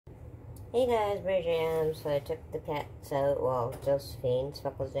Hey guys, Bridge Jam. So I took the cats out, well, Josephine,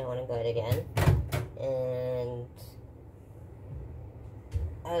 Speckles didn't want to go out again, and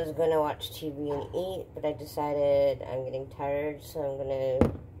I was going to watch TV and eat, but I decided I'm getting tired, so I'm going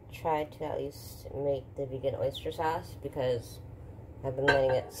to try to at least make the vegan oyster sauce, because I've been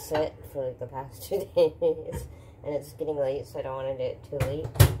letting it sit for like the past 2 days, and it's getting late, so I don't want to do it too late.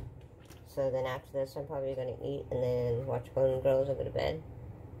 So then after this, I'm probably going to eat, and then watch Golden Girls and go to bed.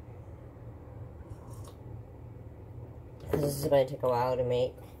 This is going to take a while to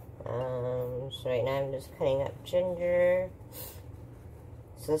make. So right now I'm just cutting up ginger.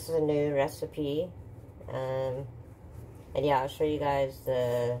 So this is a new recipe. And yeah, I'll show you guys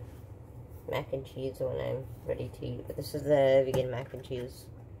the mac and cheese when I'm ready to eat. But this is the vegan mac and cheese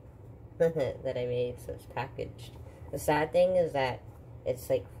that I made, so it's packaged. The sad thing is that it's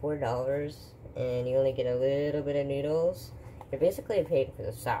like $4 and you only get a little bit of noodles. You're basically paying for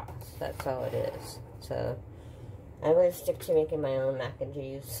the sauce. That's all it is. So I'm going to stick to making my own mac and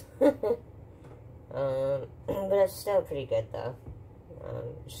cheese. But it's still pretty good though.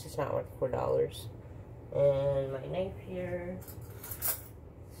 It's just not worth $4. And my knife here.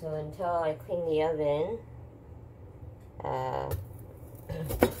 So until I clean the oven, I'm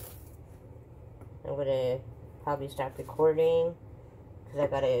going to probably stop recording because I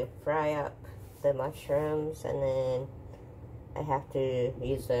got to fry up the mushrooms, and then I have to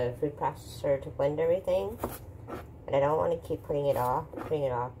use the food processor to blend everything. And I don't want to keep putting it off.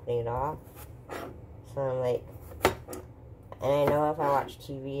 So I'm like, and I know if I watch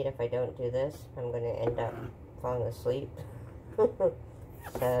TV and if I don't do this, I'm going to end up falling asleep.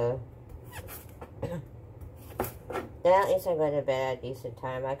 So, then at least I go to bed at a decent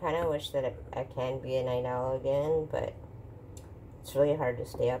time. I kind of wish that I can be a night owl again, but it's really hard to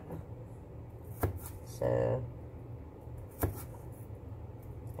stay up. So,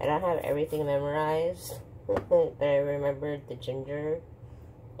 I don't have everything memorized. But I remembered the ginger,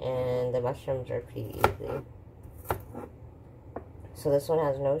 and the mushrooms are pretty easy. So this one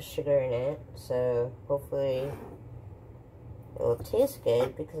has no sugar in it, so hopefully it will taste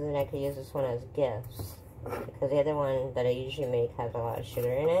good, because then I could use this one as gifts. Because the other one that I usually make has a lot of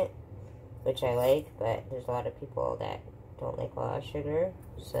sugar in it, which I like, but there's a lot of people that don't like a lot of sugar,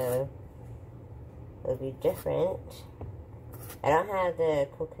 so it'll be different. I don't have the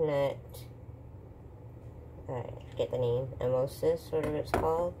coconut, I forget the name, Emosis, whatever it's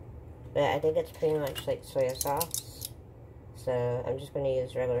called, but I think it's pretty much like soy sauce, so I'm just going to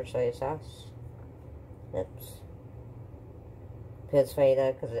use regular soy sauce. Oops. It's funny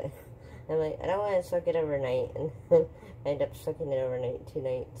though, because I'm like, I don't want to soak it overnight, and I end up soaking it overnight 2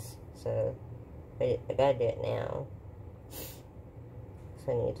 nights, so I gotta do it now.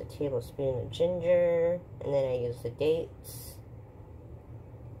 So I need a tablespoon of ginger, and then I use the dates.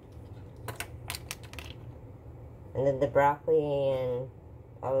 And then the broccoli and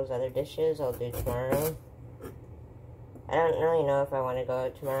all those other dishes I'll do tomorrow. I don't really know if I want to go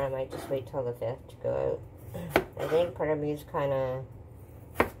out tomorrow. I might just wait till the 5th to go out. I think part of me is kind of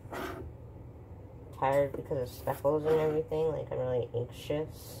tired because of Speckles and everything. Like, I'm really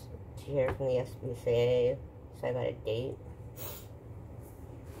anxious to hear from the SPCA. So I got a date.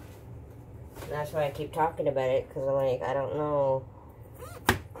 And that's why I keep talking about it, because I'm like, I don't know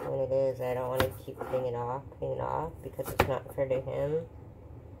when it is. I don't want to keep putting it off, because it's not fair to him.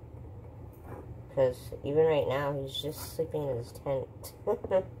 Because even right now, he's just sleeping in his tent.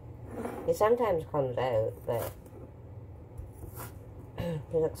 He sometimes comes out, but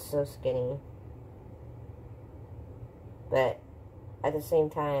he looks so skinny. But at the same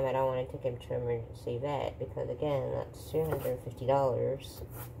time, I don't want to take him to an emergency vet, because again, that's $250,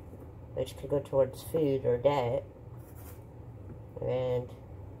 which could go towards food or debt. And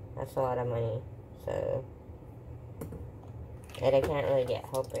that's a lot of money, so, and I can't really get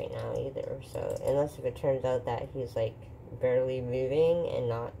help right now either, so, unless if it turns out that he's, like, barely moving and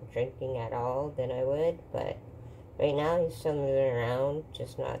not drinking at all, then I would, but right now he's still moving around,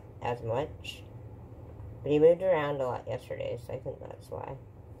 just not as much, but he moved around a lot yesterday, so I think that's why.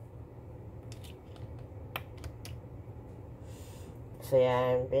 So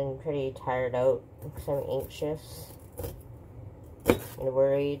yeah, I've been pretty tired out, because I'm anxious and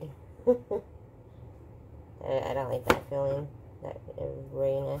worried. I don't like that feeling, that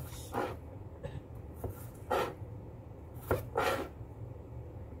worriness.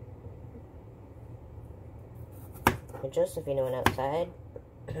 But Josephine went outside.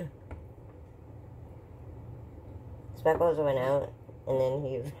 Speckles went out, and then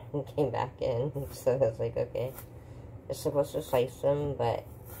he came back in, so I was like, okay. It's supposed to slice them, but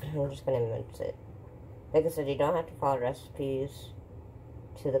I'm just gonna mince it. Like I said, you don't have to follow recipes.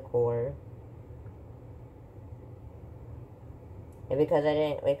 to the core. And because I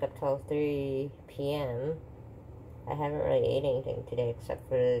didn't wake up till 3 p.m., I haven't really ate anything today except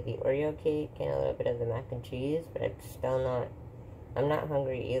for the Oreo cake and a little bit of the mac and cheese, but I'm not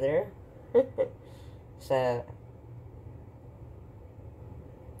hungry either. So,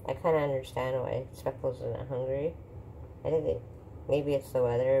 I kind of understand why Speckles is not hungry. I think maybe it's the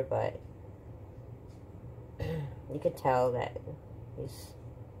weather, but you could tell that he's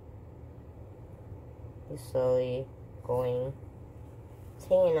slowly going. He's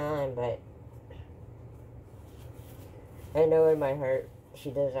hanging on, but I know in my heart she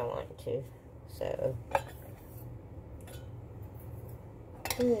doesn't want to, so.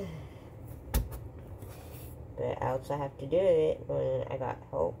 But I also have to do it when I got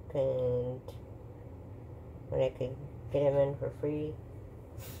help and when I could get him in for free.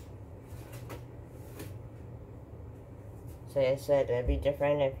 So I said it'd be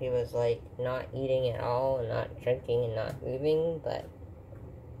different if he was like not eating at all and not drinking and not moving, but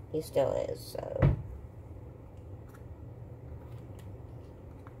he still is, so.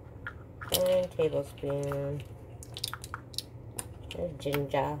 And tablespoon of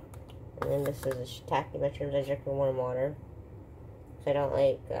ginger. And then this is the shiitake mushrooms. I drink in warm water. So I don't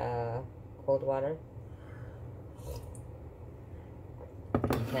like cold water.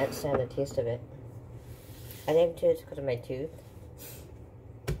 I can't stand the taste of it. I think too it's because of my tooth.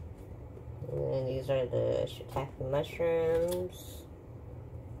 And then these are the shiitake mushrooms.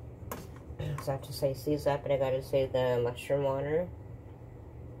 So I have to slice these up, and I gotta save the mushroom water.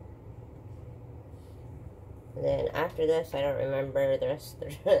 And then after this, I don't remember the rest.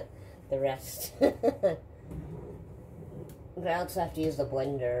 The rest. But I also have to use the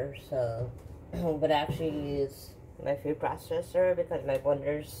blender, so. But I actually use my food processor because my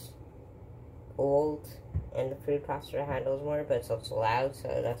blender's old and the food processor handles more, but it's also loud,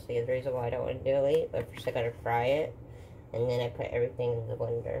 so that's the other reason why I don't want to do it late. But first I gotta fry it, and then I put everything in the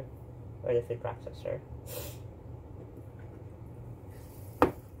blender or the food processor.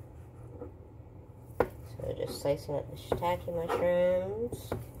 So just slicing up the shiitake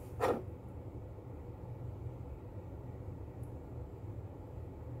mushrooms.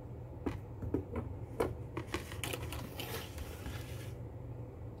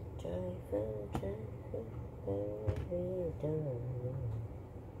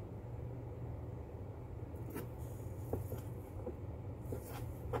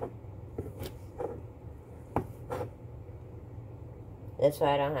 That's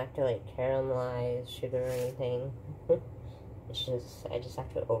why I don't have to like caramelize sugar or anything. It's just, I just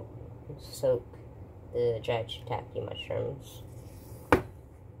have to soak the dried shiitake mushrooms.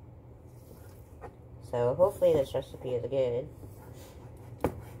 So hopefully this recipe is good.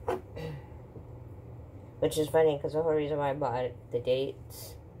 Which is funny because the whole reason why I bought the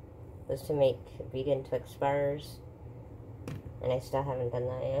dates was to make vegan to expires. And I still haven't done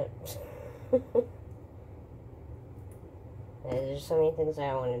that yet. There's so many things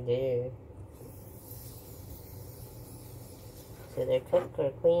I want to do. So they're cooked or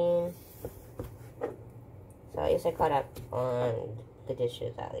clean. So at least I caught up on the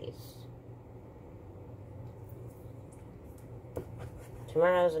dishes at least.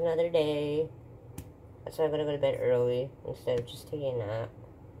 Tomorrow's another day. That's why I'm going to go to bed early instead of just taking a nap.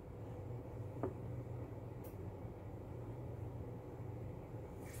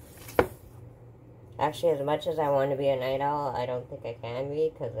 Actually, as much as I want to be a night owl, I don't think I can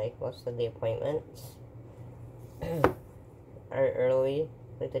be because like most of the appointments are early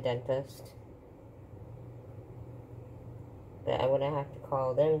with the dentist. But I'm going to have to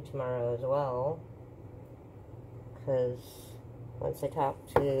call them tomorrow as well. Because once I talk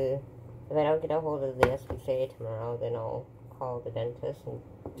to, if I don't get a hold of the SPCA tomorrow, then I'll call the dentist and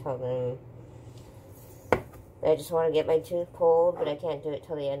tell them I just want to get my tooth pulled, but I can't do it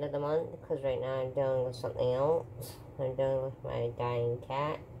till the end of the month because right now I'm dealing with something else. I'm dealing with my dying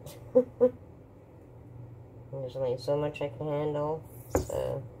cat. There's only so much I can handle,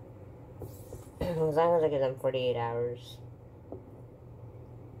 so as long as I give them 48 hours.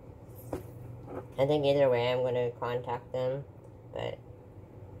 I think either way I'm going to contact them, but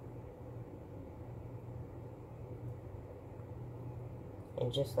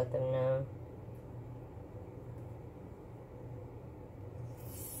and just let them know.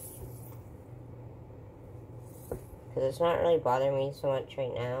 Because it's not really bothering me so much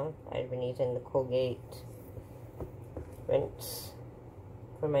right now. I've been using the Colgate rinse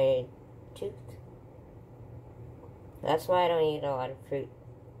for my tooth. That's why I don't eat a lot of fruit.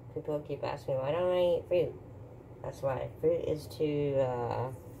 People keep asking me, why don't I eat fruit? That's why. Fruit is too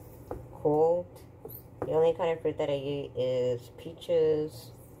cold The only kind of fruit that I eat is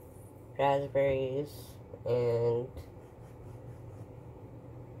peaches, raspberries, and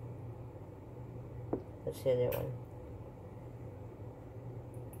what's the other one?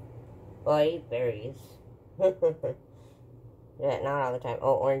 Oh, I eat berries. Yeah, not all the time.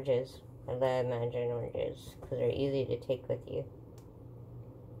 Oh, oranges. I love mandarin oranges because they're easy to take with you.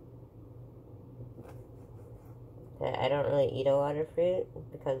 But I don't really eat a lot of fruit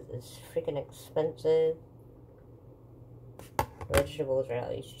because it's freaking expensive. Vegetables are at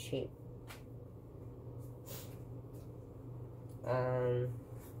least cheap. Oh,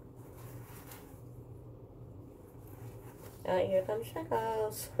 here comes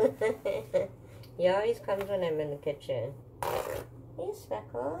Speckles. He always comes when I'm in the kitchen. Hey,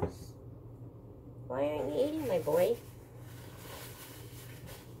 Speckles. Why aren't you eating, my boy?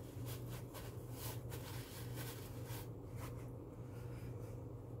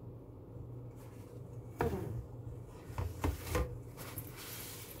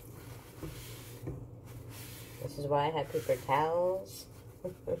 This is why I have paper towels.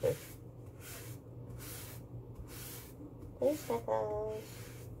 Hey, Speckles.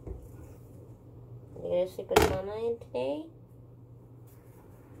 You gonna sleep with Mama in today?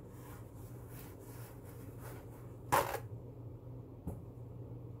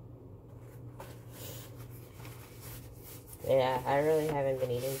 Yeah, I really haven't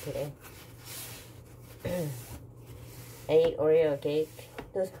been eating today. I eat Oreo cake.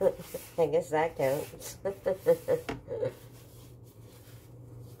 I guess that counts.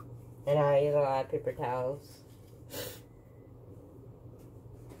 And I use a lot of paper towels.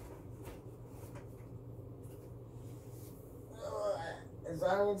 As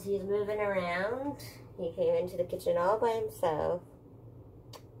long as he's moving around, he came into the kitchen all by himself,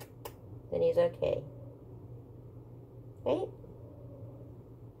 then he's okay. Right?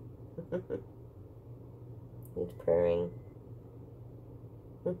 He's purring.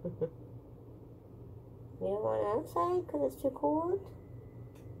 You don't want outside because it's too cold?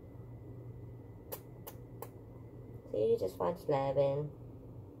 So you just want slabbing.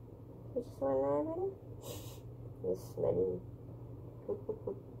 You just want slabbing? You're smelly.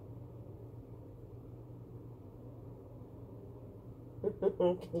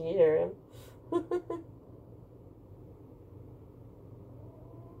 Can you hear him?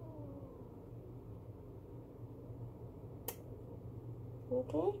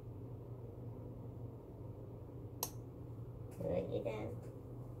 Okay. Alright, you done.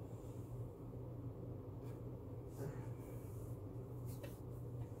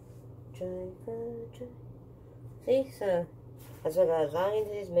 See, so as long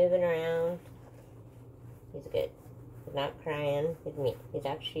as he's moving around, he's good. He's not crying. He's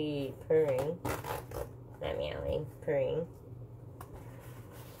actually purring, not meowing, purring.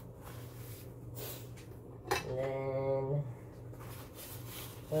 And then,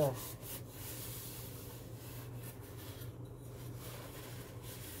 ugh.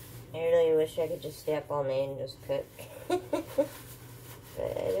 I really wish I could just stay up all night and just cook.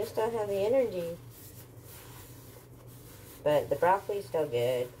 But I just don't have the energy. But the broccoli's still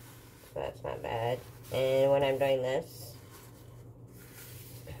good, so that's not bad. And when I'm doing this,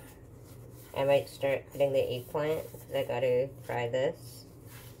 I might start putting the eggplant, because I gotta fry this.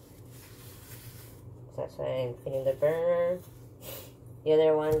 So that's why I'm putting the burner. The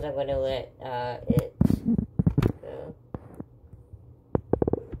other ones I'm gonna let it go.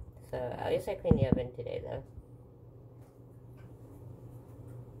 So at least I cleaned the oven today though.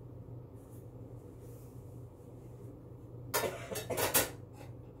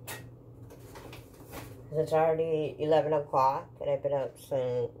 It's already 11 o'clock and I've been up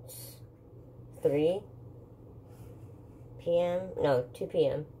since 3 p.m. No, 2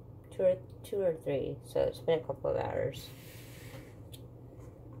 p.m. 2 or 3. So it's been a couple of hours.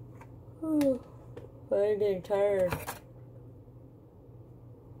 I'm getting tired.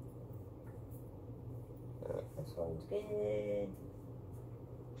 This one's good.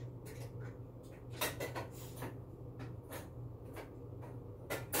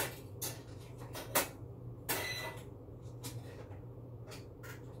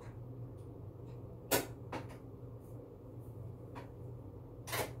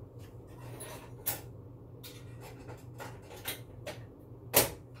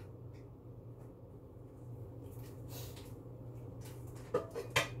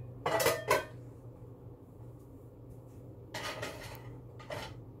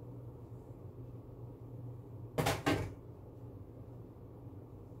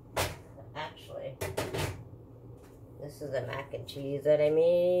 Actually, this is the mac and cheese that I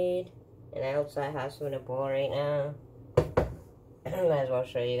made, and I also have some in a bowl right now. Might as well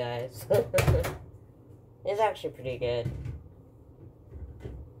show you guys. It's actually pretty good.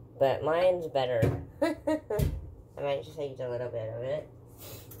 But mine's better. I might just use a little bit of it.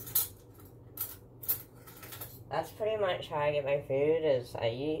 That's pretty much how I get my food, is I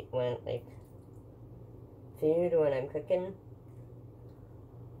eat when, like, food when I'm cooking.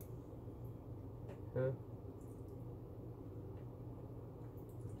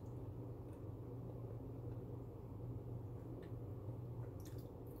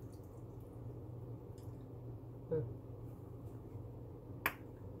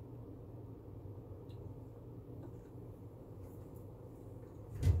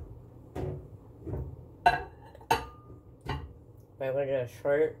 If I would do a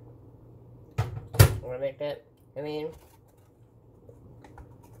short, or make it, I mean,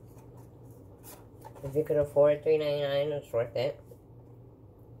 if you could afford $3.99, it's worth it.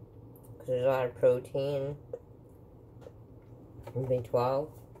 Because there's a lot of protein and B12.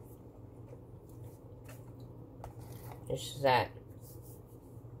 It's just that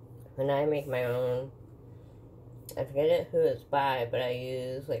when I make my own, I forget who it's by, but I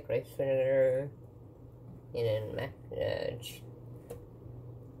use like rice vinegar and a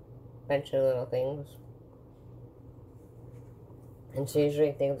bunch of little things. And it's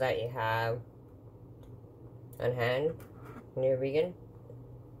usually things that you have on hand when you're vegan.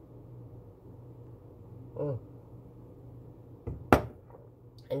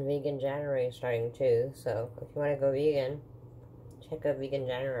 And Vegan January is starting too, so if you want to go vegan, check out Vegan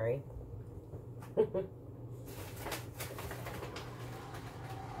January.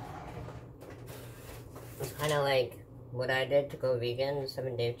 It's kind of like what I did to go vegan, the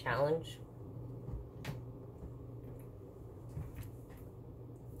 7-day challenge.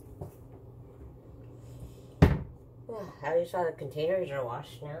 How you saw the containers are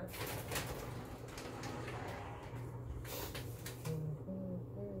washed now.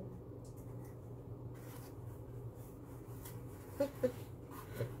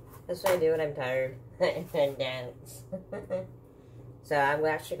 That's what I do when I'm tired and dance. So I'm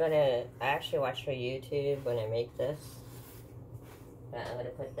actually I actually watch her YouTube when I make this. I'm gonna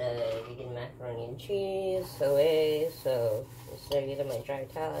put the vegan macaroni and cheese away. So instead of using my dry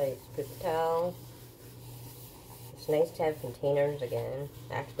towel, I use paper towel. It's nice to have containers again.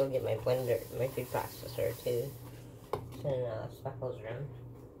 I have to go get my blender, my food processor too. It's in Speckle's room.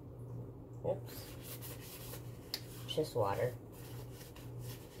 Oops. It's just water.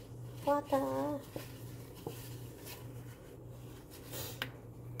 Water.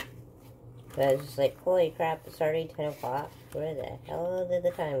 But I was just like, holy crap, it's already 10 o'clock. Where the hell did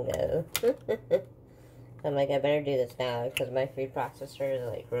the time go? I'm like, I better do this now because my food processor is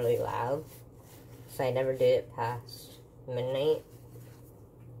like really loud. So I never do it past midnight.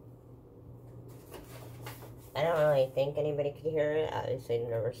 I don't really think anybody could hear it. Obviously, I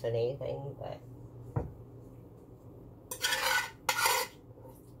never said anything, but.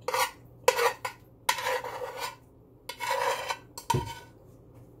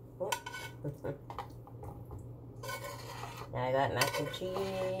 Now I got mac and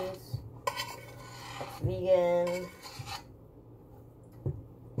cheese. It's vegan.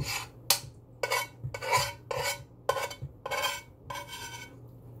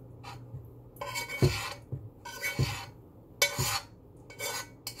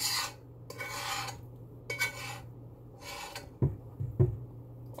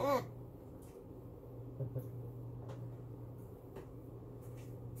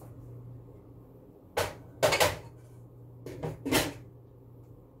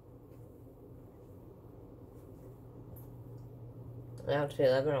 Now it's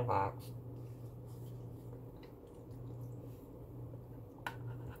 11 o'clock.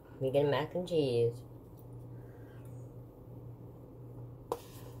 Vegan mac and cheese.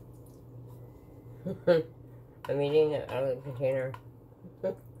 I'm eating it out of the container.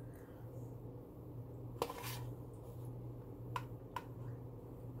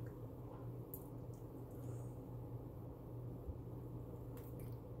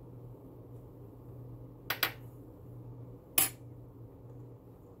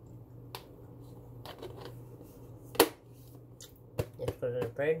 Just put it in the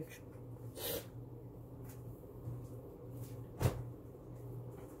fridge.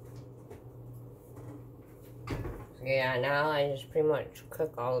 So yeah, now I just pretty much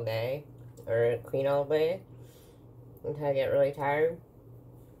cook all day, or clean all day, until I get really tired.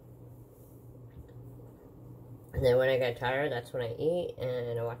 And then when I get tired, that's when I eat,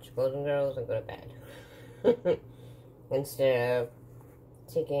 and I watch Golden Girls and go to bed. Instead of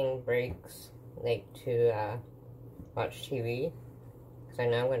taking breaks, like, to watch TV. Because I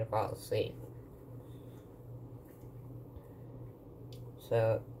know I'm going to fall asleep.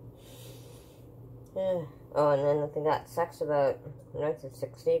 So, yeah. Oh, and then I think that sucks about North of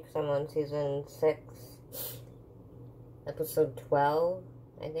 60, because I'm on season 6, episode 12,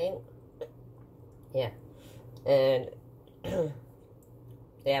 I think. Yeah. And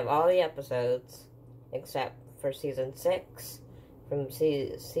they have all the episodes, except for season 6, from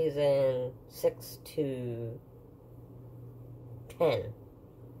season 6 to 10.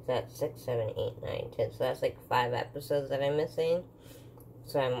 So that's 6, 7, 8, 9, 10. So that's like 5 episodes that I'm missing.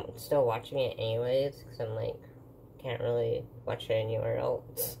 So I'm still watching it anyways, because I'm like, can't really watch it anywhere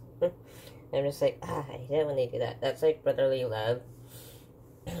else. I'm just like, I hate it when they do that. That's like Brotherly Love.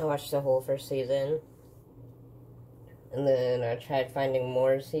 I watched the whole first season. And then I tried finding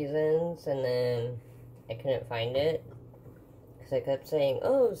more seasons, and then I couldn't find it. Because I kept saying,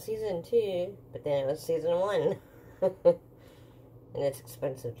 oh, season 2, but then it was season 1. And it's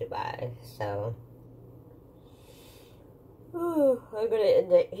expensive to buy, so. I'm gonna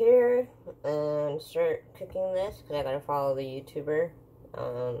end it here and start cooking this, because I gotta follow the YouTuber.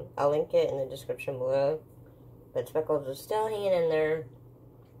 I'll link it in the description below. But Speckles is still hanging in there.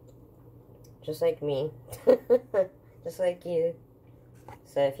 Just like me. Just like you.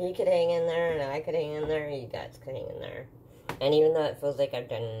 So if you could hang in there and I could hang in there, you guys could hang in there. And even though it feels like I've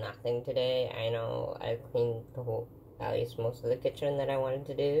done nothing today, I know I've cleaned the whole, at least most of the kitchen that I wanted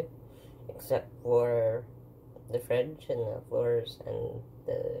to do. Except for the fridge and the floors and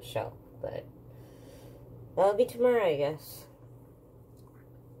the shelf. But that'll be tomorrow, I guess.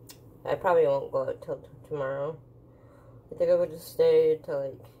 I probably won't go out till tomorrow. I think I would just stay till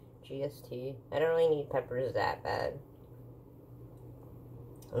like GST. I don't really need peppers that bad.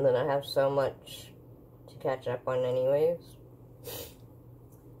 And then I have so much to catch up on anyways.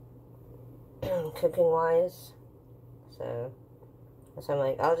 Cooking wise. So I'm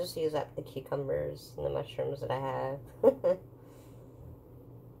like, I'll just use up the cucumbers and the mushrooms that I have.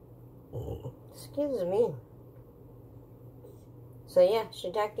 Excuse me. So yeah,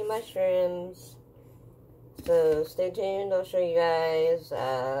 shiitake mushrooms. So stay tuned. I'll show you guys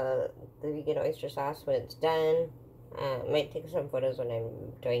the vegan oyster sauce when it's done. Might take some photos when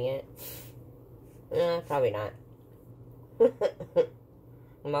I'm doing it. Probably not.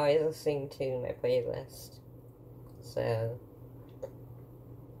 I'm always listening to my playlist. So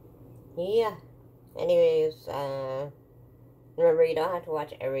yeah. Anyways, remember, you don't have to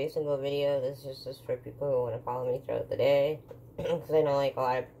watch every single video. This is just for people who want to follow me throughout the day. Because I know, like, a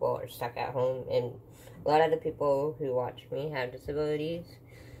lot of people are stuck at home. And a lot of the people who watch me have disabilities.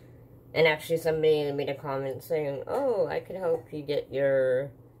 And actually, somebody made a comment saying, oh, I could help you get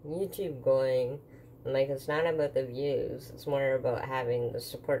your YouTube going. I'm like, it's not about the views. It's more about having the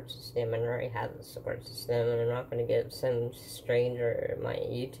support system. And I already have the support system. And I'm not going to give some stranger my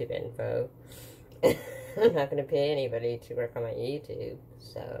YouTube info. I'm not going to pay anybody to work on my YouTube.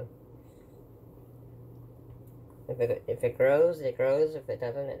 So if it grows, it grows. If it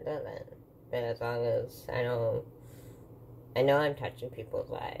doesn't, it doesn't. But as long as I know I'm touching people's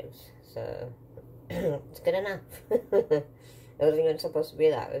lives. So it's good enough. It wasn't even supposed to be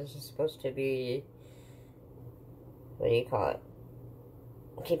that. It was just supposed to be, what do you call it?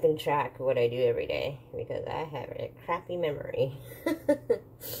 Keeping track of what I do every day, because I have a crappy memory.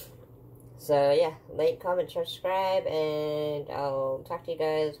 So yeah, like, comment, subscribe, and I'll talk to you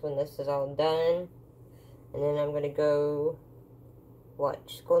guys when this is all done. And then I'm gonna go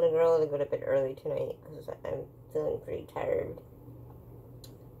watch Golden Girls and go to bed early tonight, because I'm feeling pretty tired.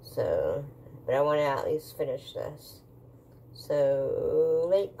 So, but I want to at least finish this. So,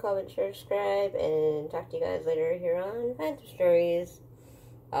 like, comment, share, subscribe, and talk to you guys later here on Phantom Stories.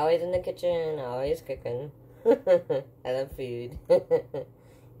 Always in the kitchen, always cooking. I love food.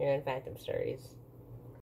 Here on Phantom Stories.